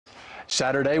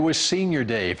Saturday was senior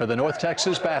day for the North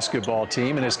Texas basketball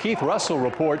team, and as Keith Russell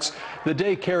reports, the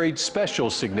day carried special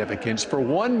significance for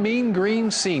one Mean Green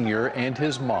senior and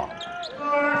his mom.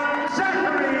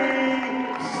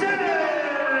 Zachary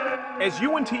Simmons! As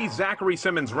UNT's Zachary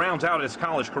Simmons rounds out his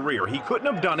college career, he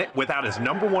couldn't have done it without his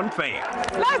 #1 fan.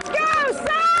 Let's go, son!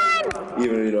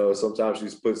 Even, sometimes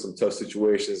she's put some tough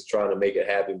situations trying to make it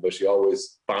happen, but she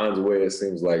always finds a way, it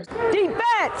seems like.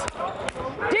 Defense!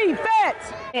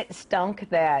 Defense! It stunk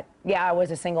that, I was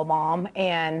a single mom,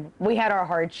 and we had our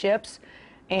hardships,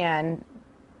 and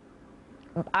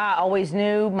I always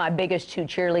knew my biggest two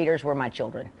cheerleaders were my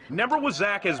children. Never was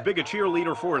Zach as big a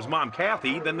cheerleader for his mom,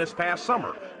 Kathy, than this past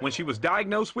summer when she was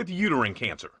diagnosed with uterine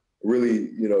cancer. Really,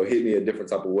 hit me a different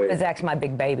type of way. Zach's my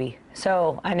big baby,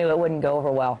 so I knew it wouldn't go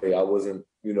over well. I wasn't,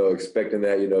 expecting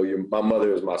that. My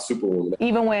mother is my superwoman.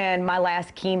 Even when my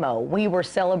last chemo, we were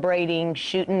celebrating,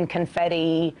 shooting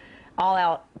confetti, all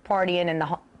out partying in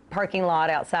the parking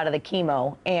lot outside of the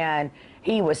chemo, and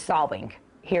he was sobbing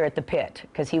here at the pit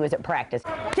because he was at practice.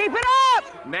 Keep it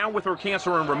up! Now with her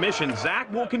cancer in remission,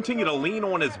 Zach will continue to lean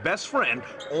on his best friend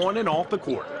on and off the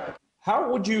court.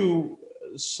 How would you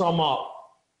sum up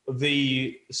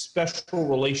the special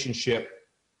relationship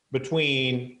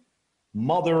between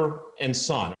mother and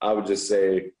son? I would just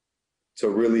say to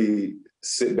really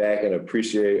sit back and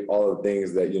appreciate all the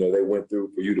things that, they went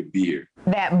through for you to be here.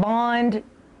 That bond,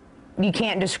 you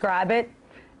can't describe it,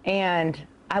 and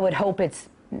I would hope it's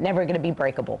never going to be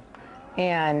breakable.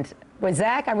 And with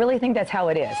Zach, I really think that's how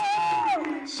it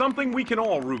is. Something we can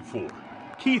all root for.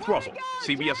 Keith Russell,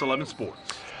 CBS 11 Sports.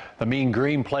 The Mean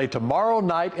Green play tomorrow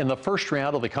night in the first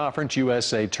round of the Conference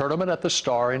USA tournament at the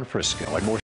Star in Frisco. And more